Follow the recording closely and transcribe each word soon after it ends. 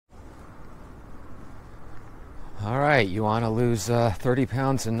All right, you want to lose 30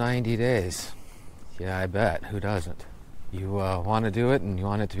 pounds in 90 days? Yeah, I bet. Who doesn't? You want to do it, and you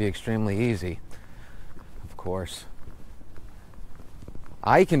want it to be extremely easy. Of course.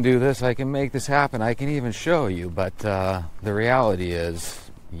 I can do this. I can make this happen. I can even show you. But the reality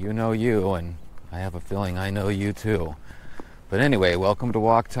is, you know you, and I have a feeling I know you too. But anyway, welcome to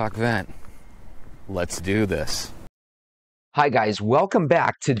Walk, Talk, Vent. Let's do this. Hi guys, welcome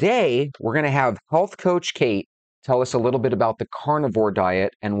back. Today, we're going to have health coach Kate tell us a little bit about the carnivore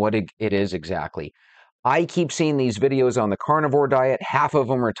diet and what it is exactly. I keep seeing these videos on the carnivore diet. Half of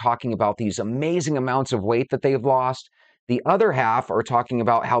them are talking about these amazing amounts of weight that they've lost. The other half are talking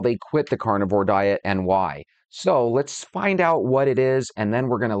about how they quit the carnivore diet and why. So let's find out what it is, and then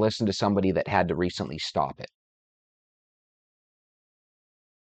we're going to listen to somebody that had to recently stop it.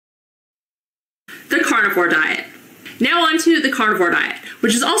 The carnivore diet. Now on to the carnivore diet,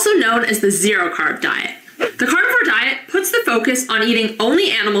 which is also known as the zero carb diet. The carnivore diet puts the focus on eating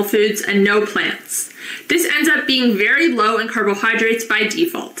only animal foods and no plants. This ends up being very low in carbohydrates by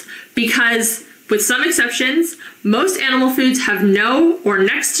default because, with some exceptions, most animal foods have no or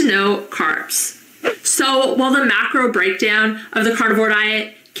next to no carbs. So while the macro breakdown of the carnivore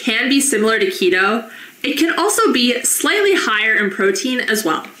diet can be similar to keto, it can also be slightly higher in protein as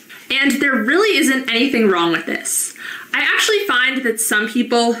well. And there really isn't anything wrong with this. I actually find that some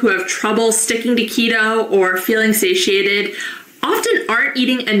people who have trouble sticking to keto or feeling satiated often aren't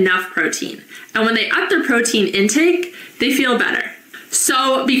eating enough protein. And when they up their protein intake, they feel better.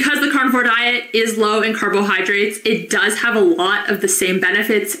 So because the carnivore diet is low in carbohydrates, it does have a lot of the same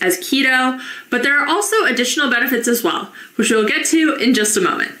benefits as keto, but there are also additional benefits as well, which we'll get to in just a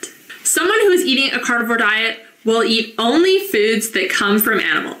moment. Someone who is eating a carnivore diet will eat only foods that come from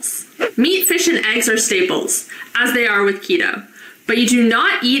animals. Meat, fish, and eggs are staples, as they are with keto, but you do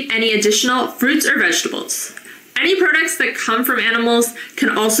not eat any additional fruits or vegetables. Any products that come from animals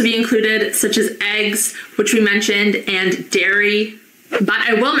can also be included, such as eggs, which we mentioned, and dairy. But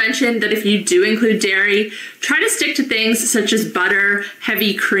I will mention that if you do include dairy, try to stick to things such as butter,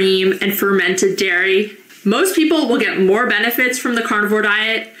 heavy cream, and fermented dairy. Most people will get more benefits from the carnivore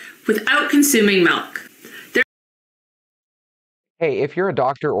diet without consuming milk. Hey, if you're a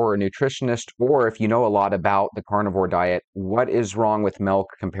doctor or a nutritionist, or if you know a lot about the carnivore diet, what is wrong with milk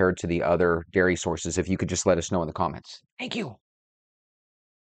compared to the other dairy sources? If you could just let us know in the comments. Thank you.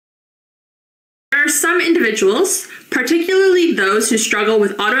 There are some individuals, particularly those who struggle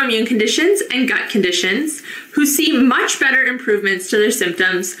with autoimmune conditions and gut conditions, who see much better improvements to their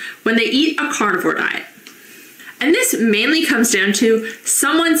symptoms when they eat a carnivore diet. And this mainly comes down to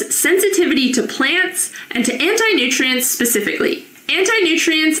someone's sensitivity to plants and to anti-nutrients specifically.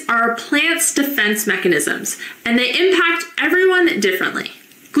 Anti-nutrients are a plant's defense mechanisms, and they impact everyone differently.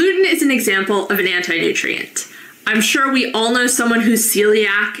 Gluten is an example of an anti-nutrient. I'm sure we all know someone who's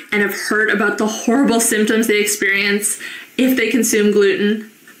celiac and have heard about the horrible symptoms they experience if they consume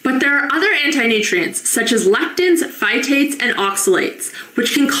gluten. But there are other anti-nutrients, such as lectins, phytates, and oxalates,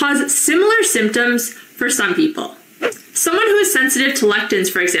 which can cause similar symptoms for some people. Someone who is sensitive to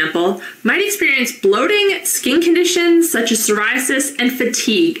lectins, for example, might experience bloating, skin conditions such as psoriasis, and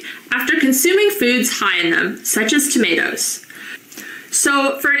fatigue after consuming foods high in them, such as tomatoes.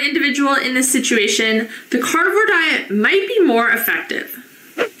 So for an individual in this situation, the carnivore diet might be more effective.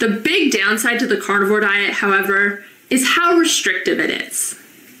 The big downside to the carnivore diet, however, is how restrictive it is.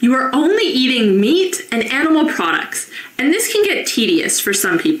 You are only eating meat and animal products, and this can get tedious for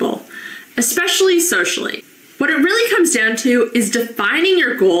some people, especially socially. What it really comes down to is defining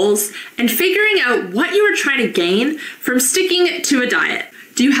your goals and figuring out what you are trying to gain from sticking to a diet.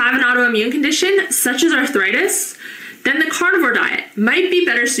 Do you have an autoimmune condition, such as arthritis? Then the carnivore diet might be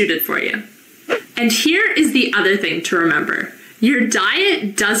better suited for you. And here is the other thing to remember. Your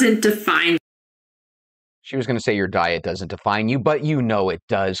diet doesn't define you. She was going to say your diet doesn't define you, but you know it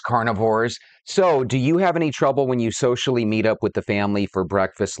does, carnivores. So do you have any trouble when you socially meet up with the family for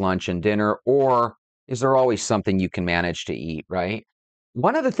breakfast, lunch, and dinner, or is there always something you can manage to eat, right?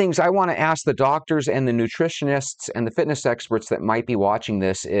 One of the things I want to ask the doctors and the nutritionists and the fitness experts that might be watching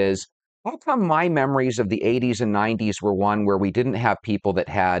this is, how come my memories of the 80s and 90s were one where we didn't have people that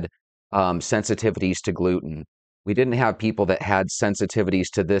had sensitivities to gluten? We didn't have people that had sensitivities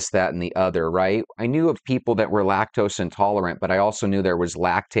to this, that, and the other, right? I knew of people that were lactose intolerant, but I also knew there was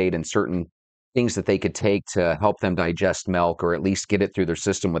lactate and certain things that they could take to help them digest milk or at least get it through their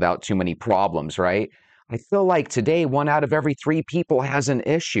system without too many problems, right? I feel like today, 1 out of every 3 people has an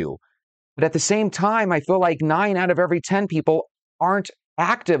issue. But at the same time, I feel like 9 out of every 10 people aren't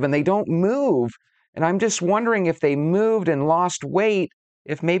active and they don't move. And I'm just wondering if they moved and lost weight,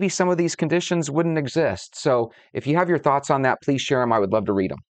 if maybe some of these conditions wouldn't exist. So if you have your thoughts on that, please share them. I would love to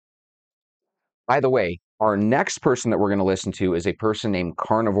read them. By the way, our next person that we're going to listen to is a person named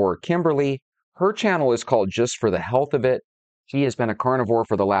Carnivore Kimberly. Her channel is called Just for the Health of It. She has been a carnivore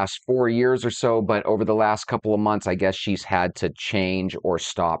for the last 4 years or so, but over the last couple of months, I guess she's had to change or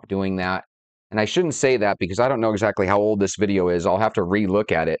stop doing that. And I shouldn't say that because I don't know exactly how old this video is. I'll have to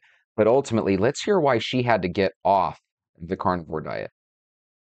re-look at it. But ultimately, let's hear why she had to get off the carnivore diet.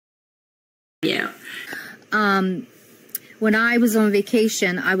 Yeah. When I was on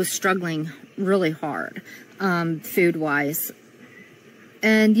vacation, I was struggling really hard, food-wise.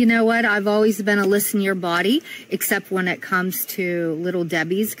 And you know what? I've always been a listen to your body, except when it comes to Little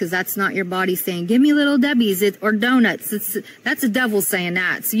Debbie's, because that's not your body saying, give me Little Debbie's or donuts. That's the devil saying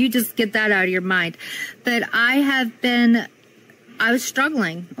that. So you just get that out of your mind. But I was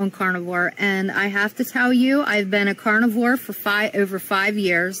struggling on carnivore, and I have to tell you, I've been a carnivore for over 5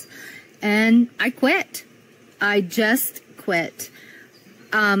 years, and I quit. I just quit.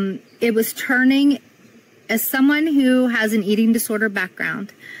 It was turning, as someone who has an eating disorder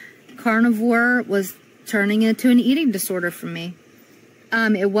background, carnivore was turning into an eating disorder for me.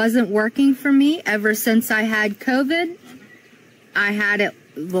 It wasn't working for me ever since I had COVID. I had it,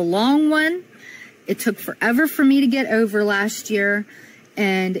 the long one. It took forever for me to get over last year,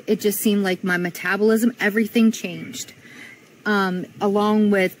 and it just seemed like my metabolism, everything changed.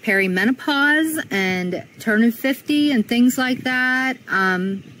 Along with perimenopause and turning 50 and things like that.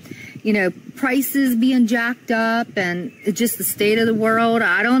 You know, prices being jacked up and just the state of the world.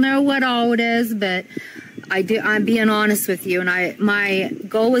 I don't know what all it is, but I'm being honest with you, and my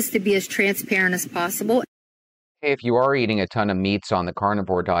goal is to be as transparent as possible. If you are eating a ton of meats on the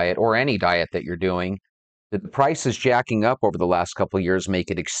carnivore diet or any diet that you're doing, the prices jacking up over the last couple of years make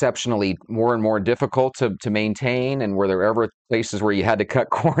it exceptionally more and more difficult to maintain. And were there ever places where you had to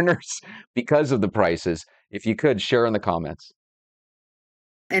cut corners because of the prices? If you could, share in the comments.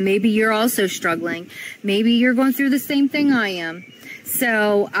 And maybe you're also struggling. Maybe you're going through the same thing I am.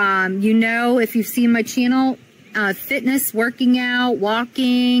 So, you know, if you've seen my channel, fitness, working out,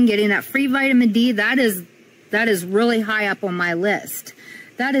 walking, getting that free vitamin D, that is really high up on my list.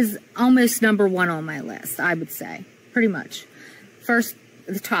 That is almost number one on my list, I would say, pretty much. First,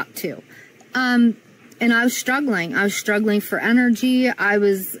 the top two. And I was struggling. I was struggling for energy. I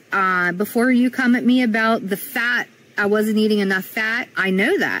was, before you come at me about the fat, I wasn't eating enough fat. I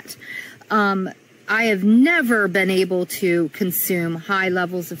know that. I have never been able to consume high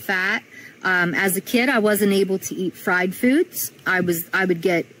levels of fat. As a kid, I wasn't able to eat fried foods. I would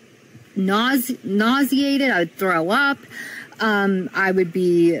get nauseated. I would throw up. I would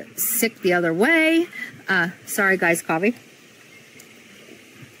be sick the other way. Sorry, guys, coffee.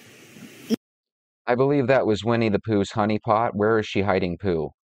 I believe that was Winnie the Pooh's honey pot. Where is she hiding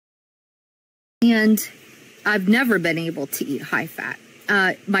poo? And I've never been able to eat high fat.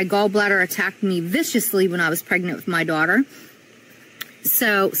 My gallbladder attacked me viciously when I was pregnant with my daughter.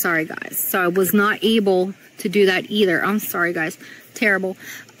 So, sorry, guys. So I was not able to do that either. I'm sorry, guys. Terrible.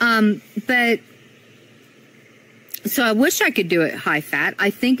 But so I wish I could do it high fat.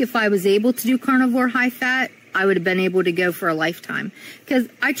 I think if I was able to do carnivore high fat, I would have been able to go for a lifetime. Because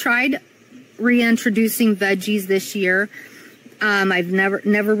I tried reintroducing veggies this year. I've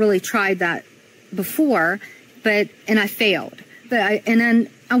never really tried that before, and I failed. And then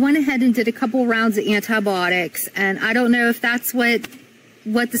I went ahead and did a couple rounds of antibiotics, and I don't know if that's what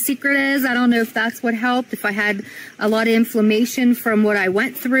the secret is. I don't know if that's what helped. If I had a lot of inflammation from what I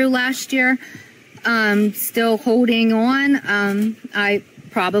went through last year, still holding on. I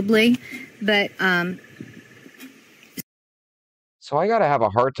probably, but So I got to have a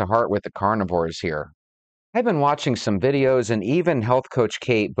heart-to-heart with the carnivores here. I've been watching some videos, and even Health Coach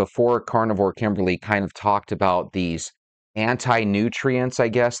Kate before Carnivore Kimberly kind of talked about these anti-nutrients, I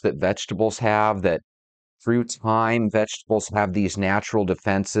guess, that vegetables have, that through time, vegetables have these natural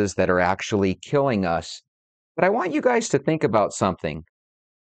defenses that are actually killing us. But I want you guys to think about something.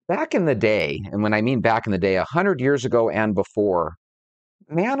 Back in the day, and when I mean back in the day, 100 years ago and before,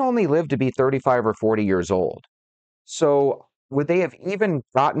 man only lived to be 35 or 40 years old. So would they have even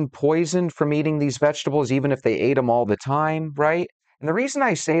gotten poisoned from eating these vegetables, even if they ate them all the time, right? And the reason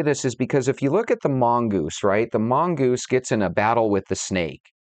I say this is because if you look at the mongoose, right, the mongoose gets in a battle with the snake,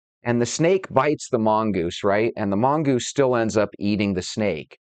 and the snake bites the mongoose, right, and the mongoose still ends up eating the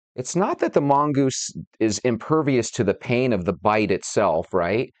snake. It's not that the mongoose is impervious to the pain of the bite itself,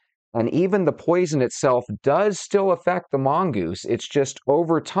 right? And even the poison itself does still affect the mongoose. It's just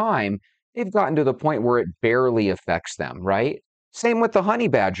over time, they've gotten to the point where it barely affects them, right? Same with the honey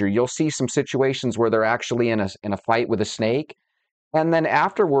badger. You'll see some situations where they're actually in a fight with a snake, And then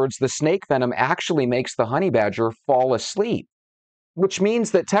afterwards, the snake venom actually makes the honey badger fall asleep, which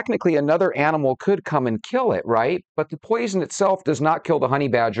means that technically another animal could come and kill it, right? But the poison itself does not kill the honey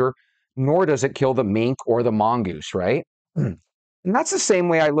badger, nor does it kill the mink or the mongoose, right? And that's the same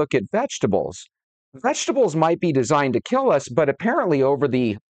way I look at vegetables. Vegetables might be designed to kill us, but apparently over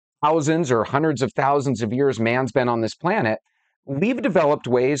the thousands or hundreds of thousands of years man's been on this planet, we've developed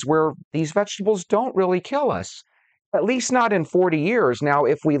ways where these vegetables don't really kill us. At least not in 40 years. Now,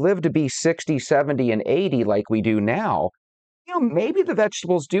 if we live to be 60, 70, and 80 like we do now, maybe the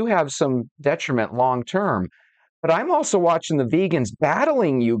vegetables do have some detriment long term. But I'm also watching the vegans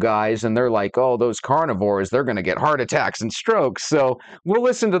battling you guys, and they're like, oh, those carnivores, they're going to get heart attacks and strokes. So we'll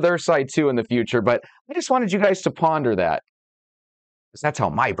listen to their side too in the future. But I just wanted you guys to ponder that, because that's how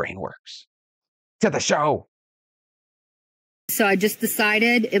my brain works. To the show. So I just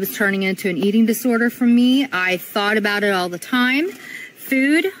decided it was turning into an eating disorder for me. I thought about it all the time.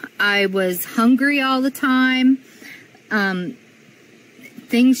 Food, I was hungry all the time.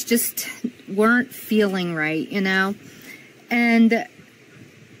 Things just weren't feeling right, And,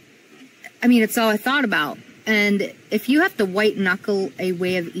 I mean, it's all I thought about. And if you have to white knuckle a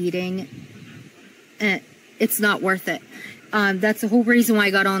way of eating, it's not worth it. That's the whole reason why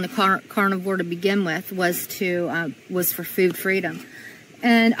I got on the carnivore to begin with, was for food freedom.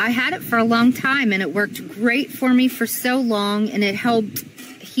 And I had it for a long time, and it worked great for me for so long, and it helped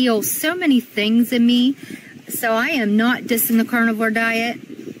heal so many things in me. So I am not dissing the carnivore diet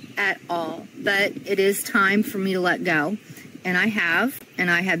at all, but it is time for me to let go. And I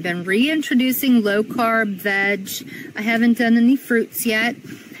have been reintroducing low-carb veg. I haven't done any fruits yet.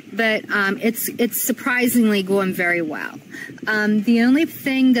 But it's surprisingly going very well. The only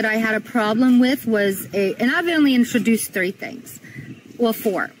thing that I had a problem with was and I've only introduced 3 things. Well,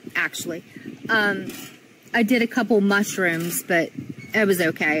 4, actually. I did a couple mushrooms, but it was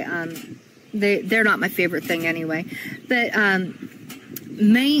okay. They're not my favorite thing anyway. But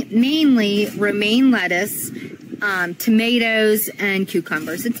mainly romaine lettuce, tomatoes, and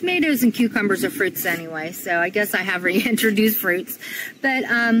cucumbers. And tomatoes and cucumbers are fruits anyway, so I guess I have reintroduced fruits. But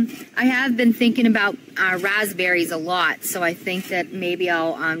I have been thinking about raspberries a lot, so I think that maybe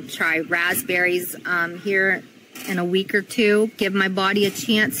I'll try raspberries here in a week or 2, give my body a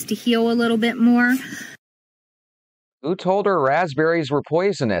chance to heal a little bit more. Who told her raspberries were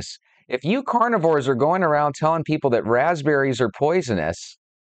poisonous? If you carnivores are going around telling people that raspberries are poisonous,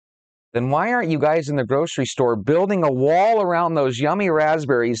 then why aren't you guys in the grocery store building a wall around those yummy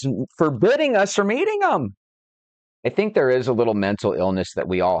raspberries and forbidding us from eating them? I think there is a little mental illness that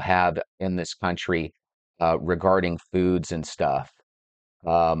we all have in this country regarding foods and stuff.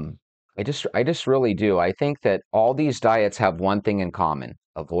 I just really do. I think that all these diets have one thing in common: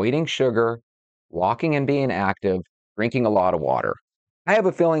 avoiding sugar, walking and being active, drinking a lot of water. I have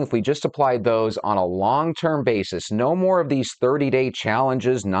a feeling if we just applied those on a long-term basis, no more of these 30-day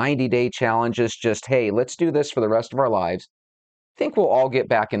challenges, 90-day challenges, just, hey, let's do this for the rest of our lives, I think we'll all get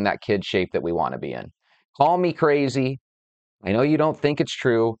back in that kid shape that we want to be in. Call me crazy. I know you don't think it's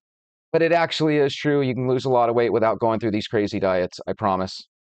true, but it actually is true. You can lose a lot of weight without going through these crazy diets, I promise.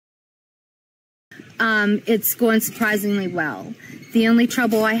 It's going surprisingly well. The only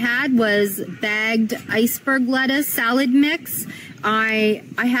trouble I had was bagged iceberg lettuce salad mix. I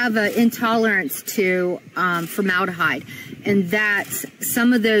have an intolerance to formaldehyde, and that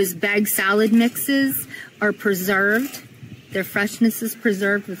some of those bagged salad mixes are preserved. Their freshness is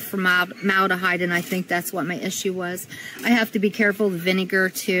preserved with formaldehyde, and I think that's what my issue was. I have to be careful with vinegar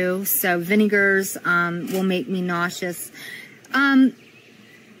too, so vinegars will make me nauseous.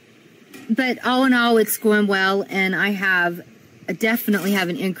 But all in all, it's going well, and I definitely have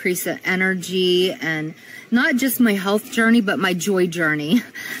an increase of energy, and not just my health journey, but my joy journey.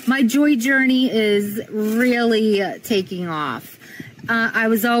 My joy journey is really taking off. I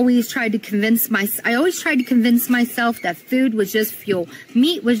always tried to convince myself that food was just fuel,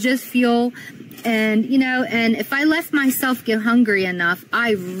 meat was just fuel, and and if I let myself get hungry enough,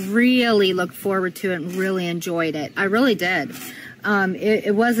 I really looked forward to it and really enjoyed it. I really did.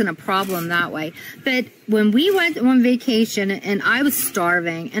 It wasn't a problem that way. But when we went on vacation and I was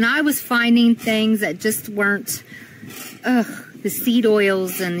starving and I was finding things that just weren't, the seed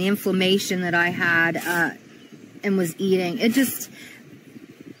oils and the inflammation that I had and was eating, it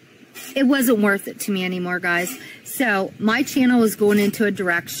wasn't worth it to me anymore, guys. So my channel was going into a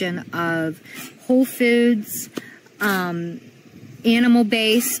direction of whole foods,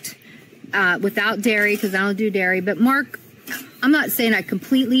 animal-based, without dairy, because I don't do dairy. But Mark, I'm not saying I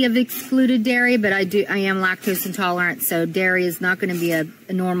completely have excluded dairy, but I am lactose intolerant, so dairy is not going to be a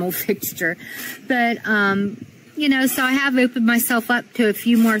normal fixture. But, you know, so I have opened myself up to a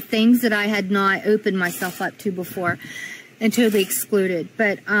few more things that I had not opened myself up to before and totally excluded.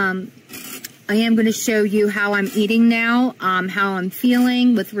 But I am going to show you how I'm eating now, how I'm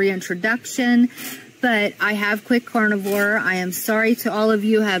feeling with reintroduction. But I have quit carnivore. I am sorry to all of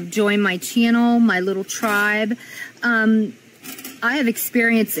you who have joined my channel, my little tribe. I have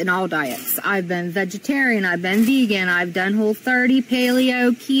experience in all diets. I've been vegetarian, I've been vegan, I've done Whole30, paleo,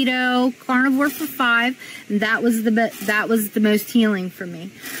 keto, carnivore for 5, and that was the most healing for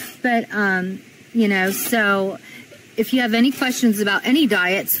me. But you know, so if you have any questions about any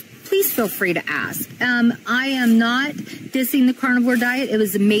diets, please feel free to ask. I am not dissing the carnivore diet. It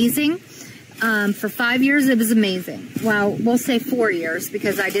was amazing. For 5 years, it was amazing. Well, we'll say 4 years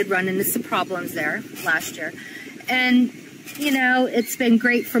because I did run into some problems there last year. And you know, it's been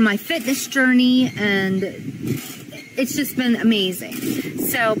great for my fitness journey, and it's just been amazing.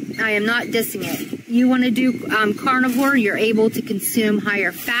 So I am not dissing it. You want to do carnivore, you're able to consume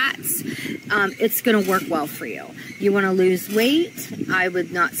higher fats. It's going to work well for you. You want to lose weight, I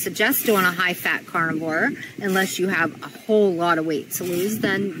would not suggest doing a high-fat carnivore unless you have a whole lot of weight to lose.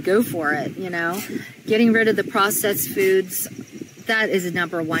 Then go for it, you know. Getting rid of the processed foods, that is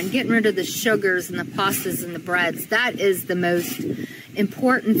number one. Getting rid of the sugars and the pastas and the breads, that is the most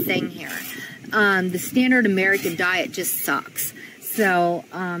important thing here. The standard American diet just sucks. So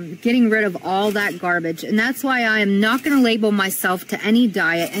getting rid of all that garbage. And that's why I am not going to label myself to any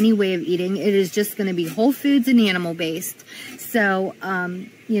diet, any way of eating. It is just going to be whole foods and animal-based. So,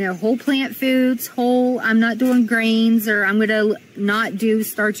 you know, whole plant foods, I'm not doing grains, or I'm going to not do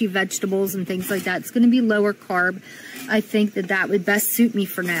starchy vegetables and things like that. It's going to be lower carb. I think that would best suit me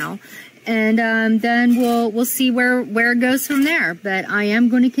for now. And then we'll see where it goes from there. But I am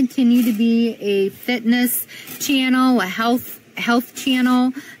going to continue to be a fitness channel, a health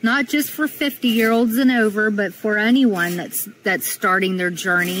channel, not just for 50-year-olds and over, but for anyone that's starting their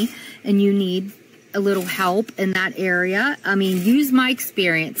journey and you need a little help in that area. I mean, use my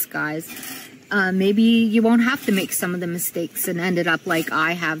experience, guys. Maybe you won't have to make some of the mistakes and end it up like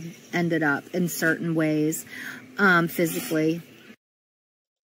I have ended up in certain ways, physically.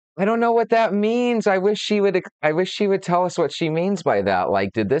 I don't know what that means. I wish she would tell us what she means by that.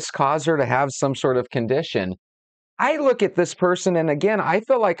 Like, did this cause her to have some sort of condition? I look at this person, and again, I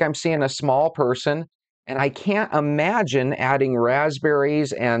feel like I'm seeing a small person, and I can't imagine adding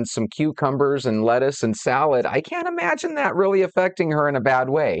raspberries and some cucumbers and lettuce and salad. I can't imagine that really affecting her in a bad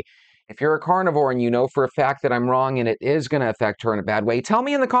way. If you're a carnivore and you know for a fact that I'm wrong and it is going to affect her in a bad way, tell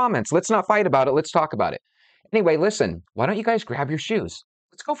me in the comments. Let's not fight about it. Let's talk about it. Anyway, listen, why don't you guys grab your shoes?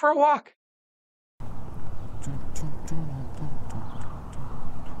 Let's go for a walk.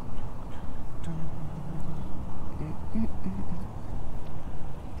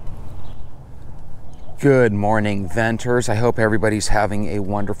 Good morning, Venters. I hope everybody's having a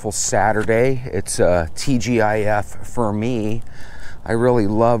wonderful Saturday. It's TGIF for me. I really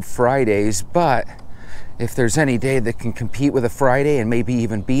love Fridays, but if there's any day that can compete with a Friday and maybe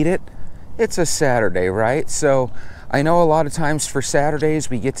even beat it, it's a Saturday, right? So I know a lot of times for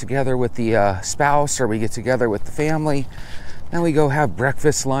Saturdays we get together with the spouse, or we get together with the family and we go have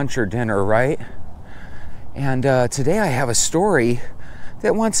breakfast, lunch, or dinner, right? And today I have a story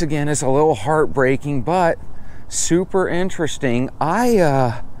that once again is a little heartbreaking, but super interesting.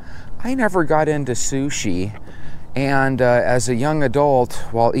 I never got into sushi, and as a young adult,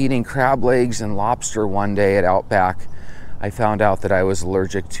 while eating crab legs and lobster one day at Outback, I found out that I was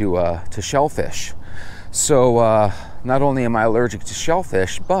allergic to shellfish. So not only am I allergic to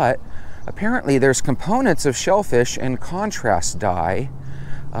shellfish, but apparently there's components of shellfish in contrast dye.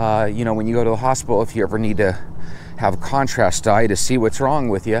 You know, when you go to the hospital, if you ever need to have contrast dye to see what's wrong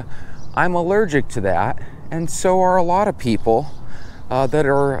with you, I'm allergic to that, and so are a lot of people that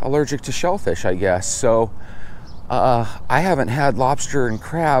are allergic to shellfish, I guess. So I haven't had lobster and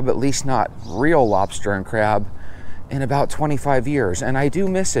crab, at least not real lobster and crab, in about 25 years, and I do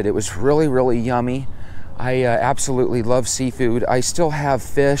miss it. It was really, really yummy. I absolutely love seafood. I still have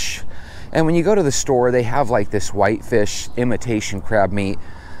fish, and when you go to the store, they have like this whitefish imitation crab meat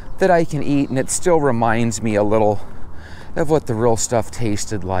that I can eat, and it still reminds me a little of what the real stuff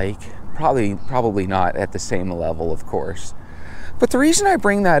tasted like. Probably not at the same level, of course. But the reason I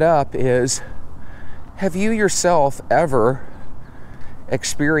bring that up is, have you yourself ever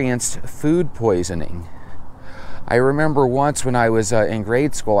experienced food poisoning? I remember once when I was in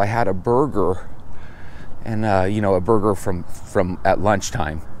grade school, I had a burger, and you know, a burger from at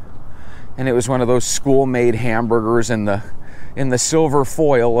lunchtime, and it was one of those school-made hamburgers in the silver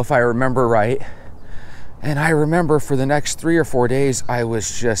foil, if I remember right. And I remember for the next 3 or 4 days, I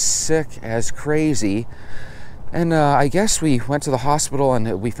was just sick as crazy. And I guess we went to the hospital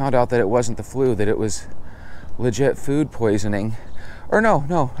and we found out that it wasn't the flu, that it was legit food poisoning. Or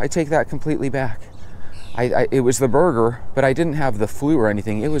no, I take that completely back. It was the burger, but I didn't have the flu or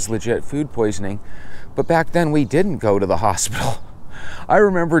anything. It was legit food poisoning. But back then we didn't go to the hospital. I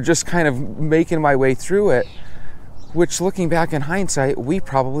remember just kind of making my way through it, which looking back in hindsight, we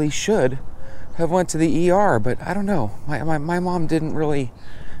probably should have went to the ER, but I don't know. My mom didn't really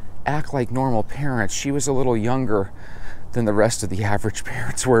act like normal parents. She was a little younger than the rest of the average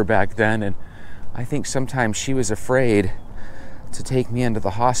parents were back then, and I think sometimes she was afraid to take me into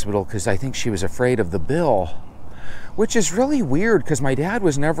the hospital because I think she was afraid of the bill, which is really weird because my dad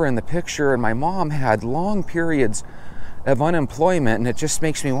was never in the picture and my mom had long periods of unemployment, and it just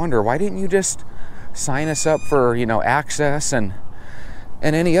makes me wonder, why didn't you just sign us up for, access and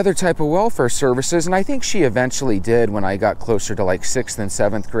any other type of welfare services? And I think she eventually did when I got closer to like 6th and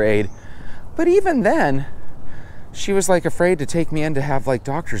 7th grade. But even then, she was like afraid to take me in to have like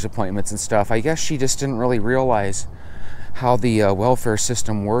doctor's appointments and stuff. I guess she just didn't really realize how the welfare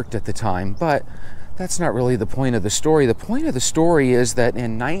system worked at the time. But that's not really the point of the story. The point of the story is that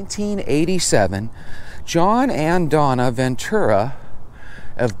in 1987, John and Donna Ventura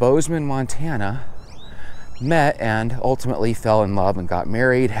of Bozeman, Montana, met and ultimately fell in love and got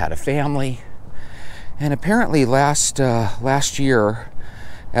married, had a family. And apparently last year,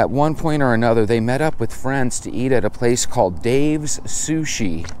 at one point or another, they met up with friends to eat at a place called Dave's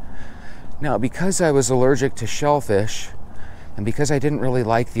Sushi. Now, because I was allergic to shellfish, and because I didn't really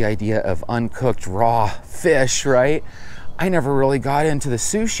like the idea of uncooked raw fish, right, I never really got into the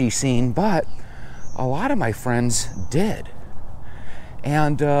sushi scene, but a lot of my friends did.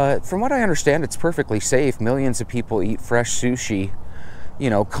 And from what I understand, it's perfectly safe. Millions of people eat fresh sushi,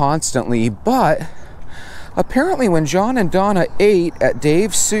 constantly. But apparently when John and Donna ate at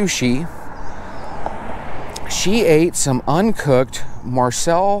Dave's Sushi, she ate some uncooked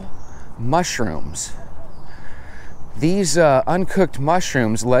Marcel mushrooms. These uncooked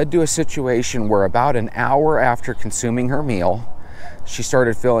mushrooms led to a situation where about an hour after consuming her meal, she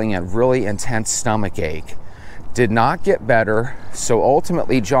started feeling a really intense stomach ache. Did not get better, so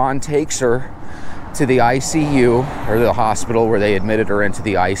ultimately John takes her to the ICU, or the hospital where they admitted her into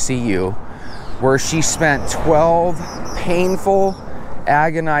the ICU, where she spent 12 painful,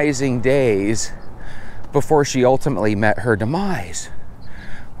 agonizing days before she ultimately met her demise.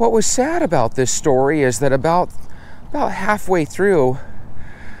 What was sad about this story is that about halfway through,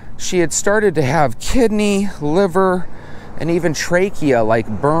 she had started to have kidney, liver, and even trachea like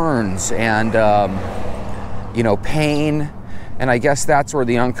burns and pain. And I guess that's where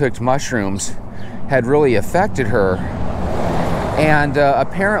the uncooked mushrooms had really affected her. And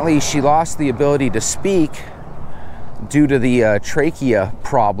apparently she lost the ability to speak due to the trachea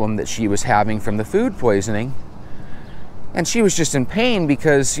problem that she was having from the food poisoning. And she was just in pain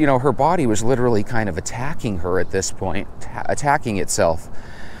because, her body was literally kind of attacking her at this point, attacking itself.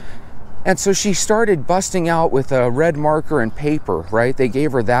 And so she started busting out with a red marker and paper, right? They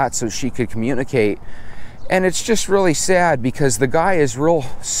gave her that so she could communicate. And it's just really sad because the guy is real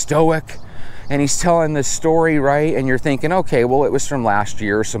stoic and he's telling this story, right? And you're thinking, okay, well, it was from last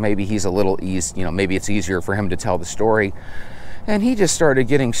year, so maybe he's a little maybe it's easier for him to tell the story. And he just started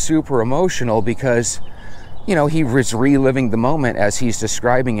getting super emotional because, he was reliving the moment as he's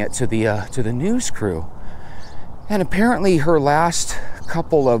describing it to the news crew. And apparently her last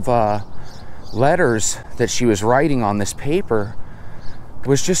couple of letters that she was writing on this paper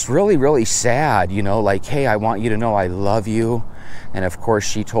was just really, really sad, like, hey, I want you to know I love you. And of course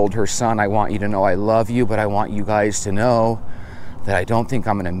she told her son, I want you to know I love you, but I want you guys to know that I don't think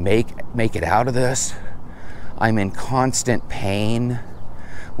I'm gonna make it out of this. I'm in constant pain,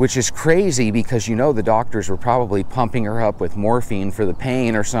 which is crazy because the doctors were probably pumping her up with morphine for the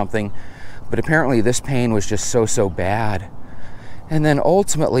pain or something, but apparently this pain was just so bad. And then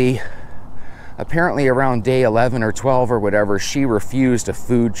ultimately, apparently around day 11 or 12 or whatever, she refused a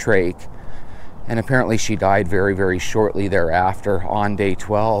food trach. And apparently she died very, very shortly thereafter on day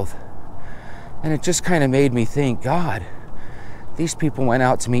 12. And it just kind of made me think, God, these people went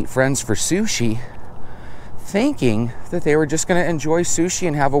out to meet friends for sushi, thinking that they were just going to enjoy sushi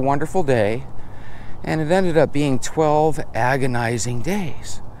and have a wonderful day. And it ended up being 12 agonizing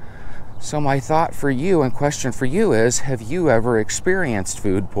days. So my thought for you and question for you is, have you ever experienced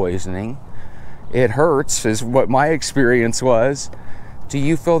food poisoning? It hurts, is what my experience was. Do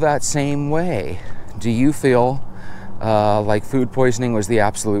you feel that same way? Do you feel like food poisoning was the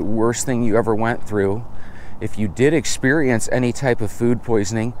absolute worst thing you ever went through? If you did experience any type of food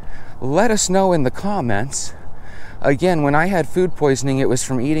poisoning, let us know in the comments. Again, when I had food poisoning, it was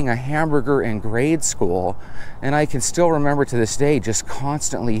from eating a hamburger in grade school, and I can still remember to this day just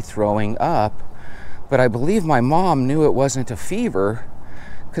constantly throwing up. But I believe my mom knew it wasn't a fever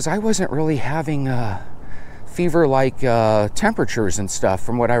because I wasn't really having fever-like temperatures and stuff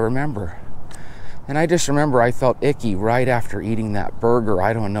from what I remember. And I just remember I felt icky right after eating that burger.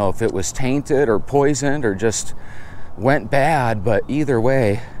 I don't know if it was tainted or poisoned or just went bad, but either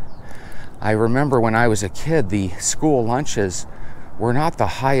way, I remember when I was a kid, the school lunches were not the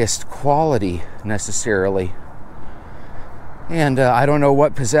highest quality necessarily. And I don't know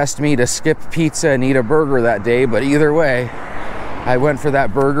what possessed me to skip pizza and eat a burger that day, but either way, I went for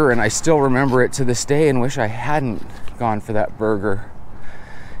that burger, and I still remember it to this day and wish I hadn't gone for that burger.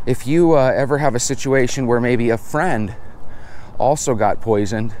 If you ever have a situation where maybe a friend also got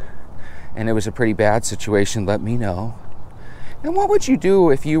poisoned and it was a pretty bad situation, let me know. And what would you do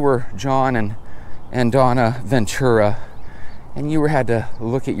if you were John and Donna Ventura and you had to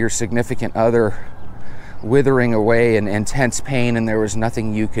look at your significant other withering away in intense pain and there was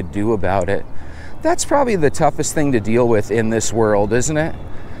nothing you could do about it? That's probably the toughest thing to deal with in this world, isn't it?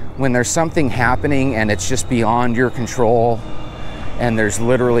 When there's something happening and it's just beyond your control and there's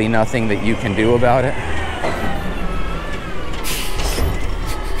literally nothing that you can do about it.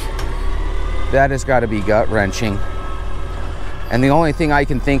 That has got to be gut-wrenching. And the only thing I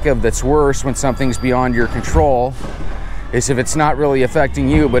can think of that's worse when something's beyond your control is if it's not really affecting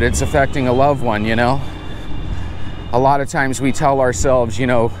you, but it's affecting a loved one, you know? A lot of times we tell ourselves, you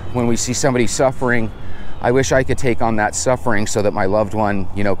know, when we see somebody suffering, I wish I could take on that suffering so that my loved one,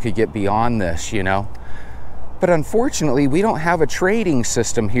 you know, could get beyond this, you know? But unfortunately, we don't have a trading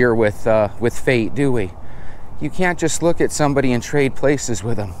system here with fate, do we? You can't just look at somebody and trade places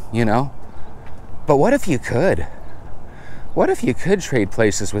with them, you know? But what if you could? What if you could trade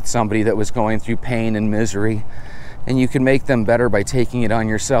places with somebody that was going through pain and misery, and you could make them better by taking it on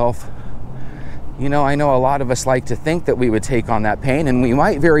yourself? You know, I know a lot of us like to think that we would take on that pain, and we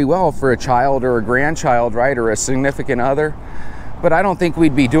might very well for a child or a grandchild, right, or a significant other. But I don't think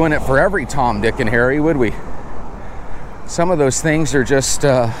we'd be doing it for every Tom, Dick, and Harry, would we? Some of those things are just,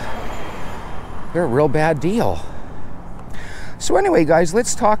 they're a real bad deal. So anyway, guys,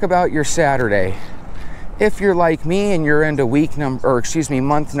 let's talk about your Saturday. If you're like me and you're into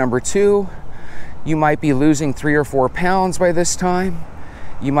month number 2, you might be losing 3 or 4 pounds by this time.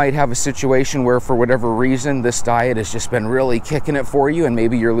 You might have a situation where for whatever reason, this diet has just been really kicking it for you and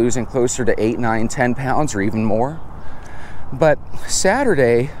maybe you're losing closer to 8, 9, 10 pounds or even more. But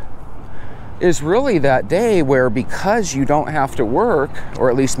Saturday is really that day where, because you don't have to work,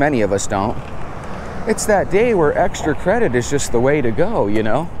 or at least many of us don't, it's that day where extra credit is just the way to go, you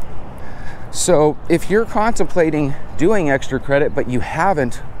know? So if you're contemplating doing extra credit, but you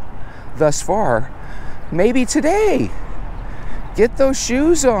haven't thus far, maybe today, get those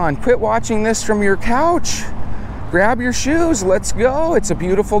shoes on. Quit watching this from your couch. Grab your shoes. Let's go. It's a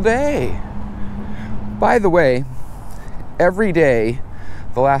beautiful day. By the way, every day,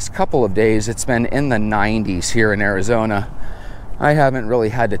 the last couple of days, it's been in the 90s here in Arizona. I haven't really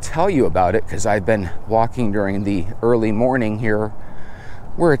had to tell you about it because I've been walking during the early morning here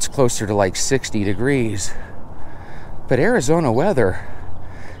where it's closer to like 60 degrees. But Arizona weather,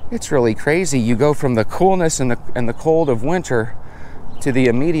 it's really crazy. You go from the coolness and the cold of winter to the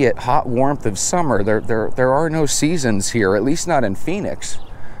immediate hot warmth of summer. There are no seasons here, at least not in Phoenix.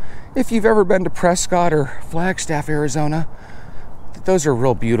 If you've ever been to Prescott or Flagstaff, Arizona, those are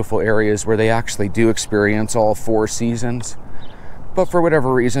real beautiful areas where they actually do experience all 4 seasons. But for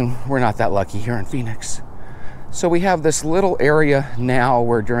whatever reason, we're not that lucky here in Phoenix. So we have this little area now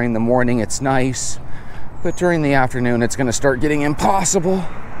where during the morning it's nice, but during the afternoon it's going to start getting impossible.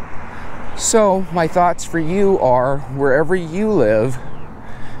 So my thoughts for you are, wherever you live,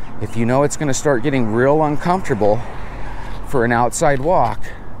 if you know it's going to start getting real uncomfortable for an outside walk,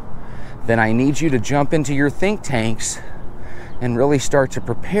 then I need you to jump into your think tanks and really start to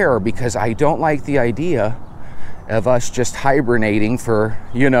prepare, because I don't like the idea of us just hibernating for,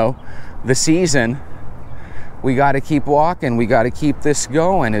 you know, the season. We got to keep walking. We got to keep this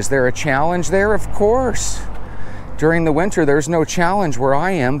going. Is there a challenge there? Of course. During the winter, there's no challenge where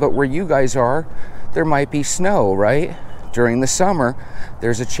I am, but where you guys are, there might be snow, right? During the summer,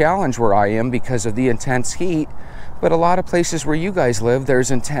 there's a challenge where I am because of the intense heat, but a lot of places where you guys live,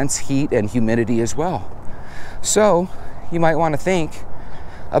 there's intense heat and humidity as well. So you might want to think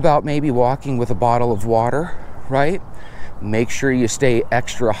about maybe walking with a bottle of water, right? Make sure you stay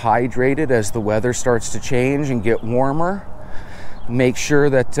extra hydrated as the weather starts to change and get warmer. Make sure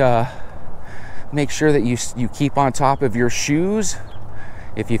that you keep on top of your shoes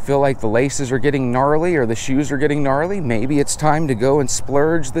If you feel like the laces are getting gnarly or the shoes are getting gnarly, maybe it's time to go and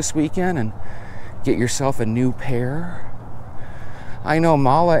splurge this weekend and get yourself a new pair. I know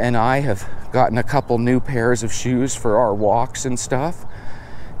Mala and I have gotten a couple new pairs of shoes for our walks and stuff.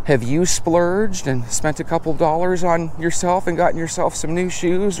 Have you splurged and spent a couple dollars on yourself and gotten yourself some new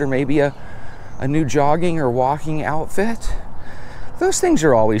shoes, or maybe a new jogging or walking outfit? Those things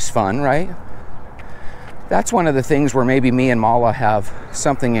are always fun, right? That's one of the things where maybe me and Mala have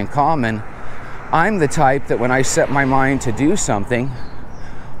something in common. I'm the type that when I set my mind to do something,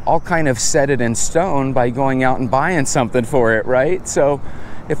 I'll kind of set it in stone by going out and buying something for it, right? So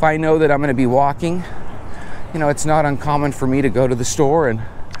if I know that I'm going to be walking, you know, it's not uncommon for me to go to the store and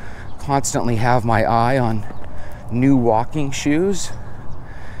constantly have my eye on new walking shoes.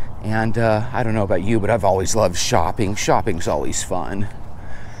 And I don't know about you, but I've always loved shopping. Shopping's always fun.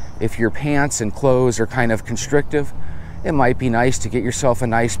 If your pants and clothes are kind of constrictive, it might be nice to get yourself a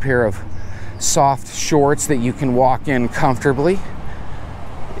nice pair of soft shorts that you can walk in comfortably.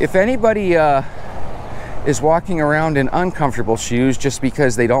 If anybody is walking around in uncomfortable shoes just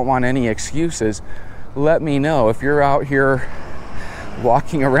because they don't want any excuses, let me know. If you're out here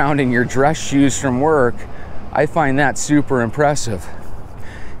walking around in your dress shoes from work, I find that super impressive.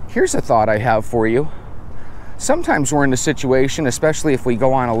 Here's a thought I have for you. Sometimes we're in a situation, especially if we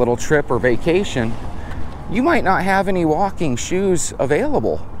go on a little trip or vacation, you might not have any walking shoes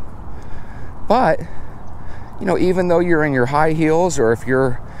available. But, you know, even though you're in your high heels, or if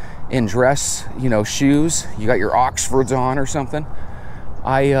you're in dress, you know, shoes, you got your Oxfords on or something,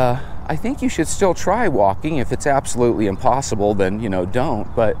 I think you should still try walking. If it's absolutely impossible, then, you know,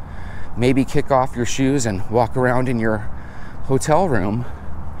 don't. But maybe kick off your shoes and walk around in your hotel room,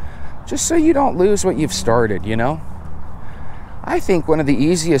 just so you don't lose what you've started, you know? I think one of the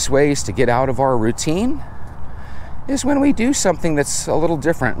easiest ways to get out of our routine is when we do something that's a little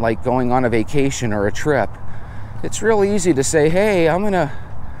different, like going on a vacation or a trip. It's real easy to say, hey, I'm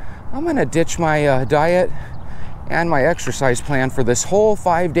gonna ditch my diet and my exercise plan for this whole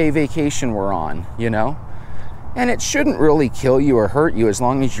 5-day vacation we're on, you know? And it shouldn't really kill you or hurt you as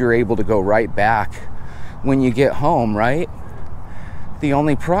long as you're able to go right back when you get home, right? The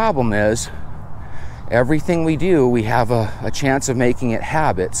only problem is everything we do, we have a chance of making it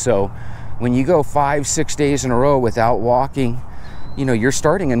habit. So when you go 5-6 days in a row without walking, you know, you're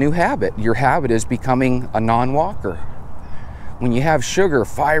starting a new habit. Your habit is becoming a non-walker. When you have sugar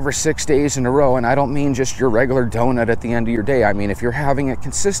 5 or 6 days in a row, and I don't mean just your regular donut at the end of your day, I mean if you're having it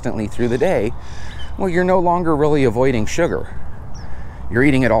consistently through the day, well, you're no longer really avoiding sugar. You're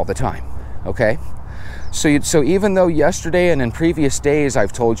eating it all the time, okay? So even though yesterday and in previous days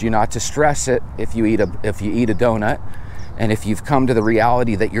I've told you not to stress it if you eat a donut, and if you've come to the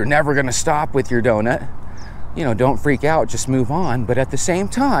reality that you're never going to stop with your donut, you know, don't freak out, just move on. But at the same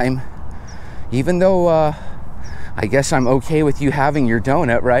time, even though I guess I'm okay with you having your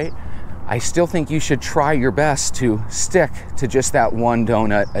donut, right? I still think you should try your best to stick to just that one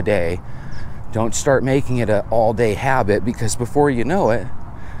donut a day. Don't start making it an all-day habit, because before you know it,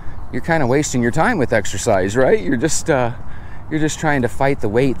 you're kind of wasting your time with exercise, right? You're just trying to fight the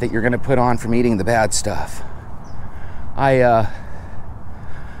weight that you're going to put on from eating the bad stuff. I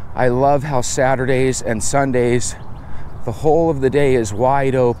love how Saturdays and Sundays, the whole of the day is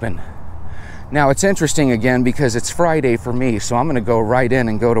wide open. Now it's interesting again because it's Friday for me, so I'm going to go right in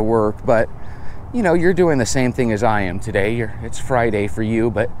and go to work. But you know, you're doing the same thing as I am today. It's Friday for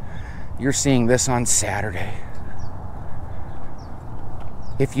you, but you're seeing this on Saturday.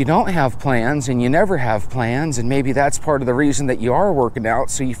 If you don't have plans, and you never have plans, and maybe that's part of the reason that you are working out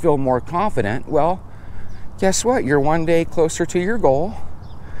so you feel more confident, well, guess what? You're one day closer to your goal.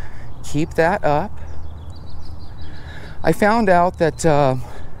 Keep that up. I found out that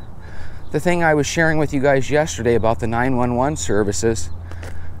the thing I was sharing with you guys yesterday about the 911 services,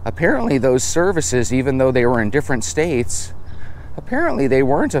 apparently those services, even though they were in different states, apparently they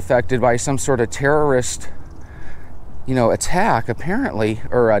weren't affected by some sort of terrorist, you know, attack, apparently,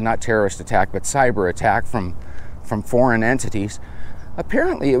 or not terrorist attack, but cyber attack from foreign entities.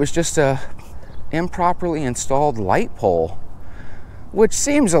 Apparently it was just a improperly installed light pole, which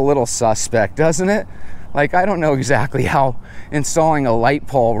seems a little suspect, doesn't it? Like, I don't know exactly how installing a light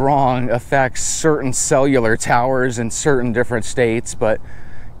pole wrong affects certain cellular towers in certain different states, but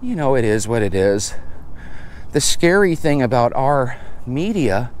you know, it is what it is. The scary thing about our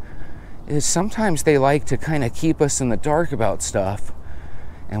media is sometimes they like to kind of keep us in the dark about stuff,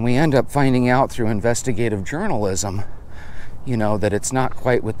 and we end up finding out through investigative journalism, you know, that it's not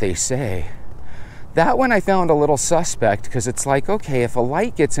quite what they say. That one I found a little suspect, because it's like, okay, if a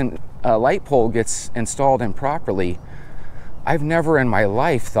light pole gets installed improperly, I've never in my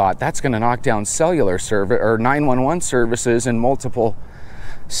life thought that's going to knock down cellular service or 911 services in multiple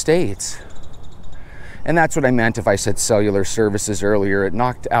states. And that's what I meant if I said cellular services earlier. It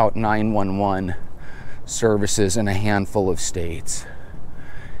knocked out 911 services in a handful of states,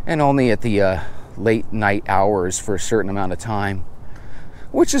 and only at the late night hours for a certain amount of time,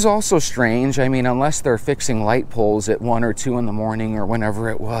 which is also strange. I mean, unless they're fixing light poles at 1 or 2 in the morning or whenever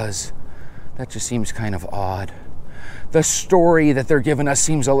it was, that just seems kind of odd. The story that they're giving us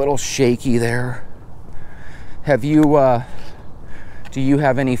seems a little shaky there. Have you, do you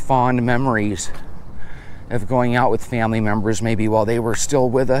have any fond memories of going out with family members maybe while they were still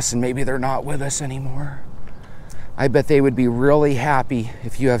with us and maybe they're not with us anymore? I bet they would be really happy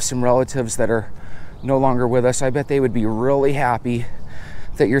if you have some relatives that are no longer with us. I bet they would be really happy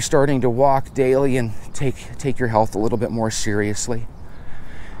that you're starting to walk daily and take your health a little bit more seriously.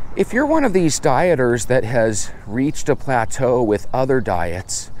 If you're one of these dieters that has reached a plateau with other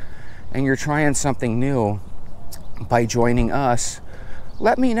diets and you're trying something new by joining us,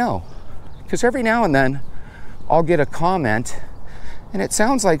 let me know. Because every now and then I'll get a comment, and it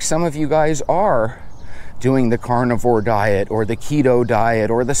sounds like some of you guys are doing the carnivore diet or the keto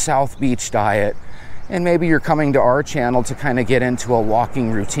diet or the South Beach diet, and maybe you're coming to our channel to kind of get into a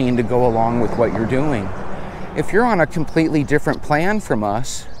walking routine to go along with what you're doing. If you're on a completely different plan from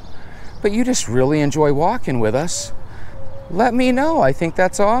us, but you just really enjoy walking with us, let me know. I think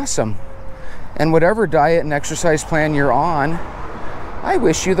that's awesome. And whatever diet and exercise plan you're on, I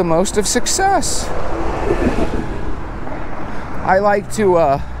wish you the most of success. I like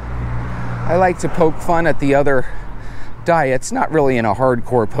to poke fun at the other diets, not really in a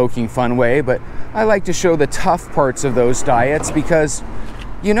hardcore poking fun way, but I like to show the tough parts of those diets because,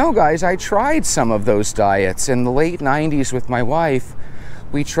 you know, guys, I tried some of those diets in the late 90s with my wife.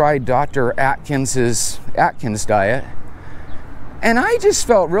 We tried Dr. Atkins diet, and I just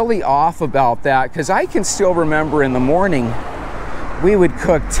felt really off about that because I can still remember in the morning we would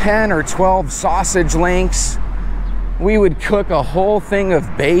cook 10 or 12 sausage links. We would cook a whole thing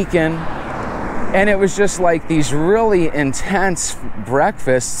of bacon, and it was just like these really intense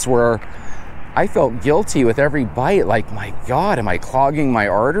breakfasts where I felt guilty with every bite, like, my God, am I clogging my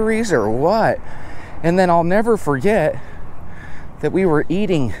arteries or what? And then I'll never forget that we were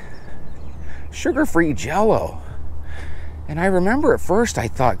eating sugar-free Jell-O. And I remember at first I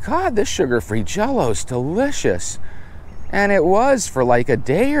thought, God, this sugar-free Jell-O is delicious. And it was for like a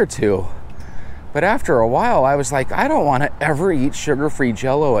day or two. But after a while, I was like, I don't want to ever eat sugar-free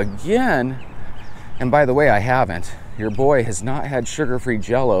Jell-O again. And by the way, I haven't. Your boy has not had sugar-free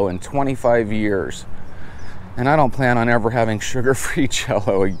Jell-O in 25 years. And I don't plan on ever having sugar-free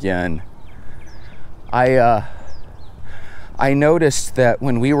Jell-O again. I noticed that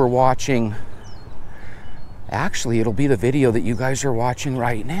when we were watching, actually, it'll be the video that you guys are watching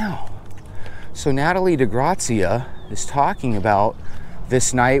right now. So Natalie DeGrazia is talking about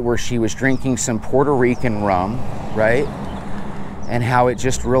this night where she was drinking some Puerto Rican rum, right? And how it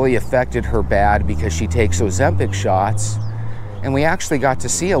just really affected her bad because she takes Ozempic shots. And we actually got to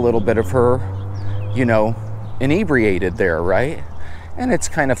see a little bit of her, you know, inebriated there, right? And it's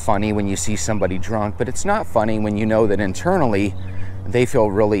kind of funny when you see somebody drunk, but it's not funny when you know that internally they feel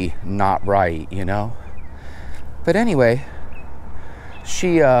really not right, you know? But anyway,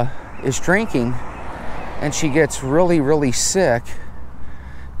 she is drinking and she gets really, really sick.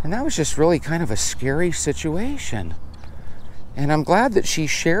 And that was just really kind of a scary situation. And I'm glad that she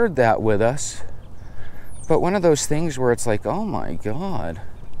shared that with us. But one of those things where it's like, oh my God,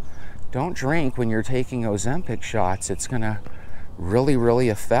 don't drink when you're taking Ozempic shots. It's going to really, really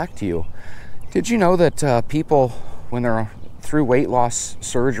affect you. Did you know that people, when they're through weight loss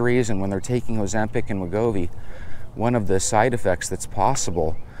surgeries and when they're taking Ozempic and Wegovy, one of the side effects that's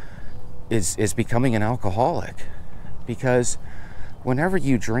possible is becoming an alcoholic? Because whenever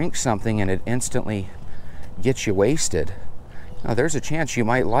you drink something and it instantly gets you wasted, now there's a chance you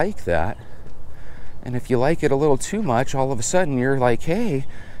might like that. And if you like it a little too much, all of a sudden you're like, hey,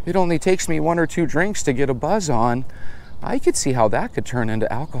 it only takes me 1 or 2 drinks to get a buzz on. I could see how that could turn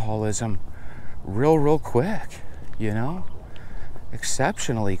into alcoholism real quick, you know?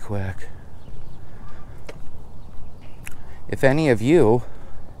 Exceptionally quick. If any of you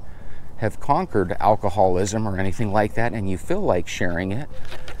have conquered alcoholism or anything like that and you feel like sharing it,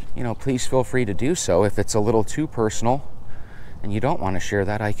 you know, please feel free to do so. If it's a little too personal and you don't want to share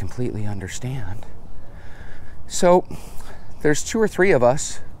that, I completely understand. So there's 2 or 3 of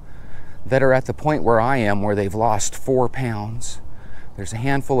us that are at the point where I am, where they've lost 4 pounds. There's a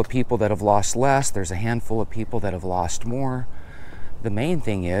handful of people that have lost less. There's a handful of people that have lost more. The main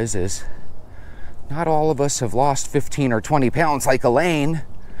thing is not all of us have lost 15 or 20 pounds like Elaine,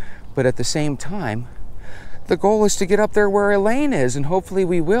 but at the same time, the goal is to get up there where Elaine is, and hopefully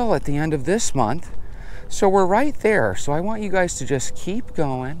we will at the end of this month. So we're right there. So I want you guys to just keep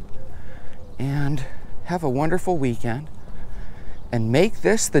going and have a wonderful weekend, and make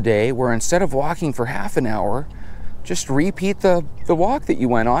this the day where instead of walking for half an hour, just repeat the walk that you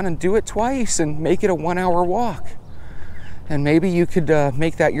went on and do it twice and make it a 1 hour walk. And maybe you could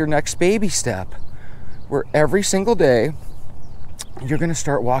make that your next baby step, where every single day you're going to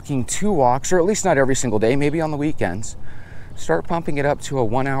start walking 2 walks, or at least not every single day, maybe on the weekends. Start pumping it up to a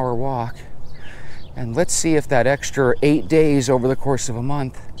 1 hour walk. And let's see if that extra 8 days over the course of a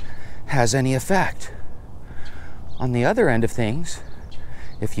month has any effect. On the other end of things,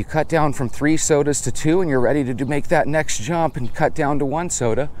 if you cut down from 3 sodas to 2 and you're ready to make that next jump and cut down to 1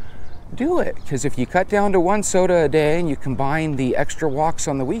 soda, do it. Because if you cut down to 1 soda a day and you combine the extra walks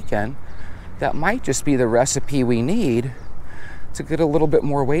on the weekend, that might just be the recipe we need to get a little bit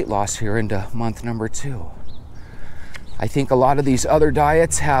more weight loss here into month number 2. I think a lot of these other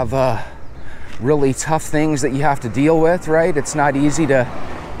diets have really tough things that you have to deal with, right? It's not easy to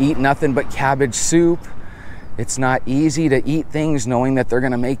eat nothing but cabbage soup. It's not easy to eat things knowing that they're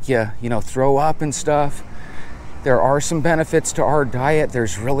going to make you, throw up and stuff. There are some benefits to our diet.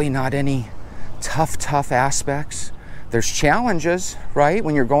 There's really not any tough aspects. There's challenges, right?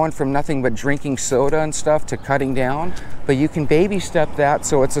 When you're going from nothing but drinking soda and stuff to cutting down, but you can baby step that,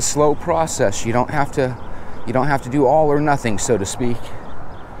 so it's a slow process. You don't have to do all or nothing, so to speak.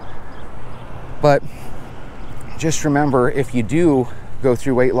 But just remember, if you do go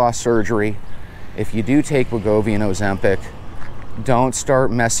through weight loss surgery, if you do take Wegovy and Ozempic, don't start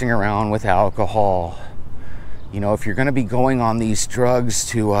messing around with alcohol. If you're going to be going on these drugs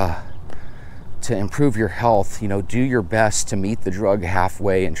to improve your health, do your best to meet the drug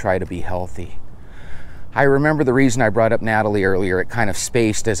halfway and try to be healthy. I remember the reason I brought up Natalie earlier. It kind of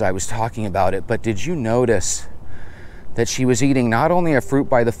spaced as I was talking about it, but did you notice that she was eating not only a fruit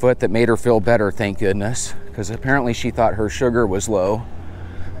by the foot that made her feel better, thank goodness, because apparently she thought her sugar was low.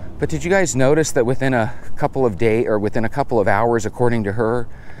 But did you guys notice that within a couple of hours, according to her,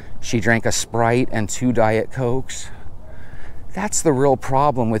 she drank a Sprite and 2 Diet Cokes? That's the real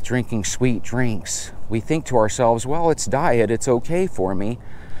problem with drinking sweet drinks. We think to ourselves, well, it's diet, it's okay for me.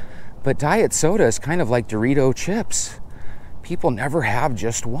 But diet soda is kind of like Dorito chips. People never have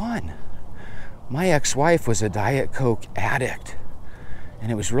just one. My ex-wife was a Diet Coke addict.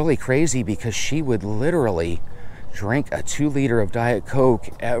 And it was really crazy because she would literally drink a 2-liter of Diet Coke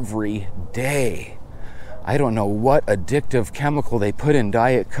every day. I don't know what addictive chemical they put in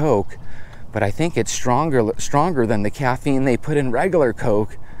Diet Coke, but I think it's stronger than the caffeine they put in regular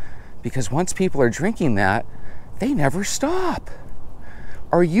Coke, because once people are drinking that, they never stop.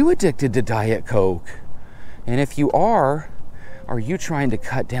 Are you addicted to Diet Coke? And if you are you trying to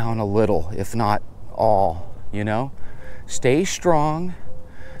cut down a little, if not all, Stay strong.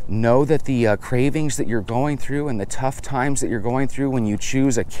 Know that the cravings that you're going through and the tough times that you're going through when you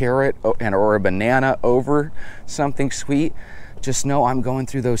choose a carrot or a banana over something sweet, just know I'm going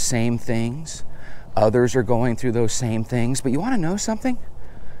through those same things. Others are going through those same things. But you want to know something?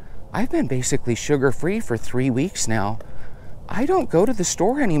 I've been basically sugar-free for 3 weeks now. I don't go to the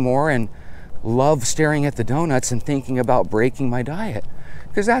store anymore and love staring at the donuts and thinking about breaking my diet.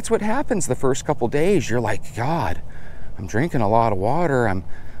 Because that's what happens the first couple days. You're like, God, I'm drinking a lot of water.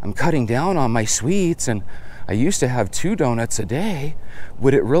 I'm cutting down on my sweets, and I used to have 2 donuts a day.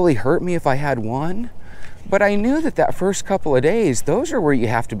 Would it really hurt me if I had 1? But I knew that first couple of days, those are where you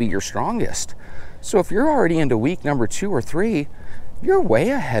have to be your strongest. So if you're already into week number 2 or 3, you're way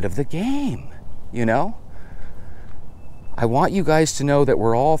ahead of the game, I want you guys to know that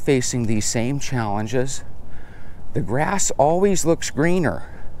we're all facing these same challenges. The grass always looks greener.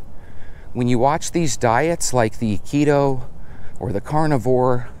 When you watch these diets like the keto or the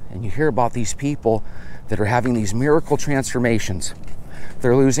carnivore, and you hear about these people that are having these miracle transformations,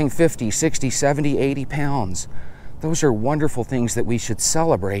 they're losing 50, 60, 70, 80 pounds. Those are wonderful things that we should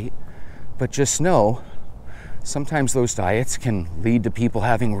celebrate, but just know sometimes those diets can lead to people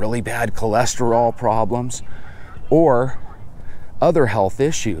having really bad cholesterol problems or other health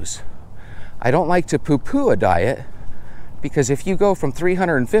issues. I don't like to poo-poo a diet, because if you go from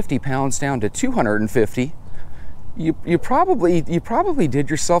 350 pounds down to 250, you probably did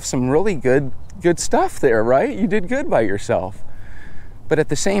yourself some really good stuff there, right? You did good by yourself. But at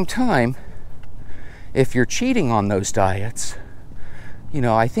the same time, if you're cheating on those diets,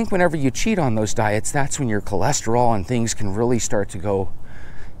 I think whenever you cheat on those diets, that's when your cholesterol and things can really start to go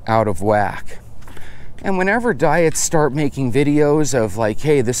out of whack. And whenever diets start making videos of like,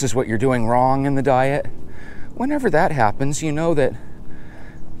 hey, this is what you're doing wrong in the diet, whenever that happens, you know that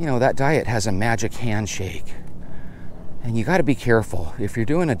diet has a magic handshake. And you got to be careful. If you're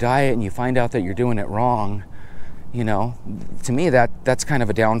doing a diet and you find out that you're doing it wrong, to me that's kind of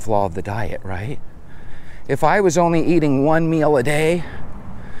a downfall of the diet, right? If I was only eating one meal a day,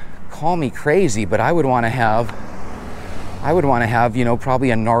 call me crazy, but I would want to have, probably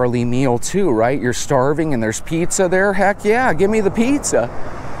a gnarly meal too, right? You're starving and there's pizza there. Heck yeah, give me the pizza.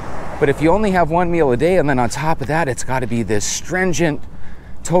 But if you only have one meal a day, and then on top of that, it's got to be this stringent,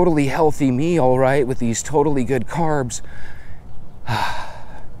 totally healthy meal, right? With these totally good carbs.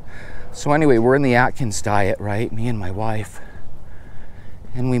 So anyway, we're in the Atkins diet, right? Me and my wife.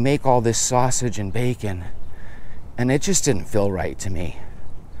 And we make all this sausage and bacon, and it just didn't feel right to me.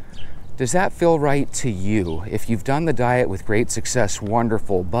 Does that feel right to you? If you've done the diet with great success,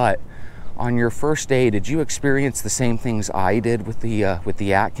 wonderful, but on your first day, did you experience the same things I did with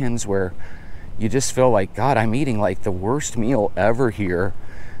the Atkins, where you just feel like, God, I'm eating like the worst meal ever here.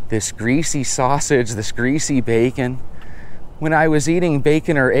 This greasy sausage, this greasy bacon. When I was eating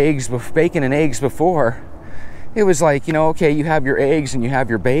bacon and eggs before, it was like, okay, you have your eggs and you have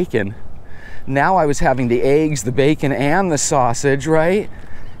your bacon. Now I was having the eggs, the bacon, and the sausage, right?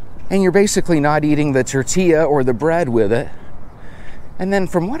 And you're basically not eating the tortilla or the bread with it. And then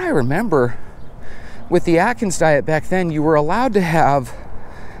from what I remember, with the Atkins diet back then, you were allowed to have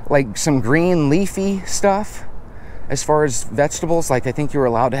like some green leafy stuff as far as vegetables. Like I think you were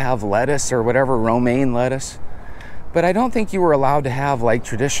allowed to have lettuce or whatever, romaine lettuce. But I don't think you were allowed to have like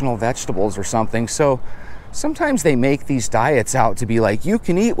traditional vegetables or something. So sometimes they make these diets out to be like, you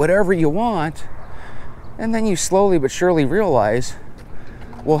can eat whatever you want. And then you slowly but surely realize,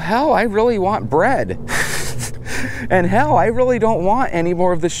 well, hell, I really want bread. And hell, I really don't want any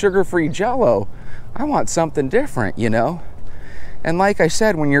more of the sugar-free Jell-O. I want something different, And like I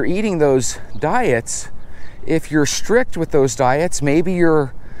said, when you're eating those diets, if you're strict with those diets, maybe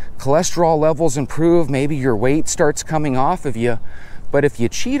your cholesterol levels improve, maybe your weight starts coming off of you. But if you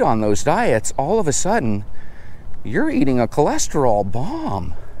cheat on those diets, all of a sudden, you're eating a cholesterol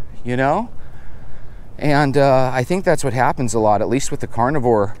bomb, And I think that's what happens a lot, at least with the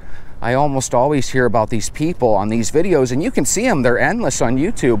carnivore. I almost always hear about these people on these videos, and you can see them, they're endless on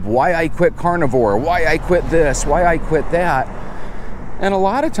YouTube. Why I quit carnivore, why I quit this, why I quit that. And a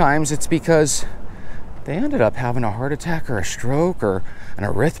lot of times it's because they ended up having a heart attack or a stroke or an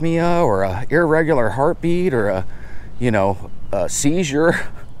arrhythmia or an irregular heartbeat or a seizure.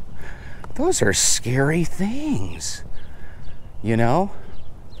 Those are scary things,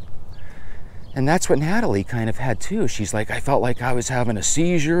 And that's what Natalie kind of had too. She's like, I felt like I was having a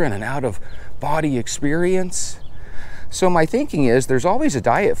seizure and an out-of-body experience. So my thinking is there's always a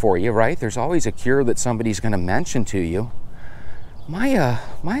diet for you, right? There's always a cure that somebody's going to mention to you. My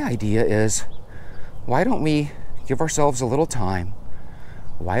idea is, why don't we give ourselves a little time?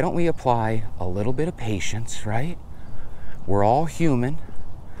 Why don't we apply a little bit of patience, right? We're all human.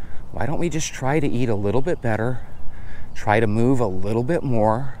 Why don't we just try to eat a little bit better, try to move a little bit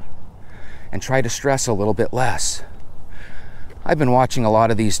more, and try to stress a little bit less? I've been watching a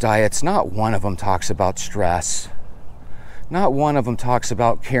lot of these diets. Not one of them talks about stress. Not one of them talks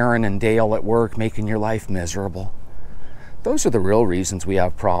about Karen and Dale at work making your life miserable. Those are the real reasons we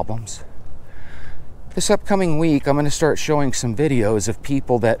have problems. This upcoming week, I'm going to start showing some videos of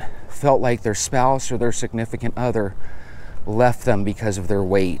people that felt like their spouse or their significant other left them because of their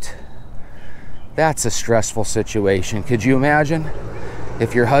weight. That's a stressful situation. Could you imagine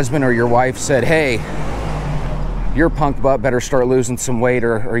if your husband or your wife said, hey, your punk butt better start losing some weight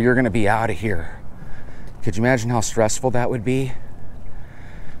or you're going to be out of here? Could you imagine how stressful that would be?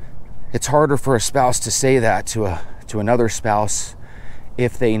 It's harder for a spouse to say that to another spouse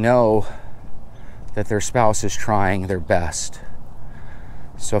if they know that their spouse is trying their best.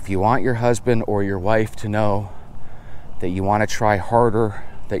 So if you want your husband or your wife to know that you want to try harder,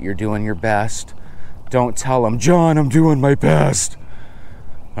 that you're doing your best, don't tell them, John, I'm doing my best.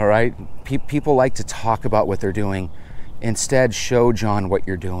 All right? People like to talk about what they're doing. Instead, show John what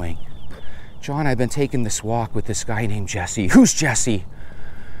you're doing. John, I've been taking this walk with this guy named Jesse. Who's Jesse?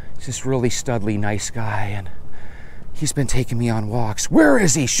 He's this really studly, nice guy, and he's been taking me on walks. Where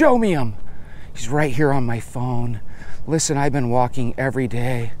is he? Show me him. He's right here on my phone. Listen, I've been walking every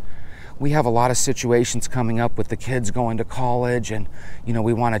day. We have a lot of situations coming up with the kids going to college, and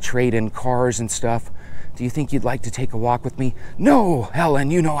we want to trade in cars and stuff. Do you think you'd like to take a walk with me? No,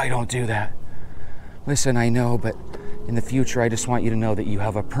 Helen, I don't do that. Listen, I know, but in the future, I just want you to know that you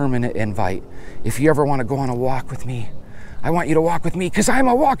have a permanent invite. If you ever want to go on a walk with me, I want you to walk with me because I'm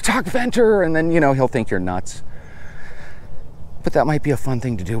a walk talk venter. And then, you know, he'll think you're nuts. But that might be a fun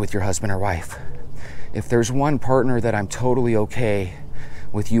thing to do with your husband or wife. If there's one partner that I'm totally okay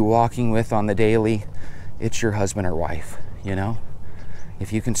with you walking with on the daily, it's your husband or wife, you know?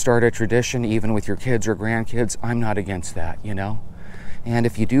 If you can start a tradition even with your kids or grandkids, I'm not against that, you know? And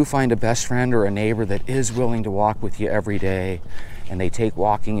if you do find a best friend or a neighbor that is willing to walk with you every day and they take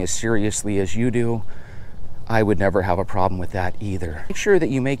walking as seriously as you do, I would never have a problem with that either. Make sure that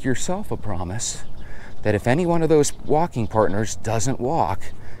you make yourself a promise that if any one of those walking partners doesn't walk,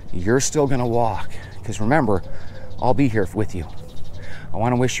 you're still gonna walk. Because remember, I'll be here with you. I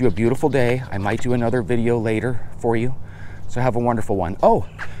wanna wish you a beautiful day. I might do another video later for you. So have a wonderful one. Oh,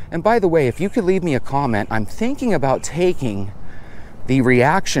 and by the way, if you could leave me a comment, I'm thinking about taking the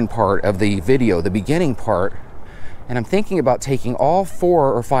reaction part of the video, the beginning part, and I'm thinking about taking all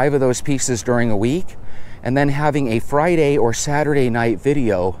 4 or 5 of those pieces during a week and then having a Friday or Saturday night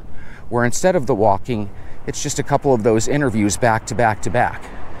video where instead of the walking, it's just a couple of those interviews back to back to back.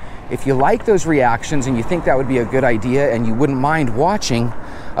 If you like those reactions and you think that would be a good idea and you wouldn't mind watching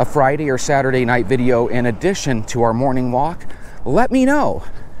a Friday or Saturday night video in addition to our morning walk, let me know.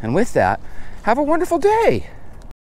 And with that, have a wonderful day.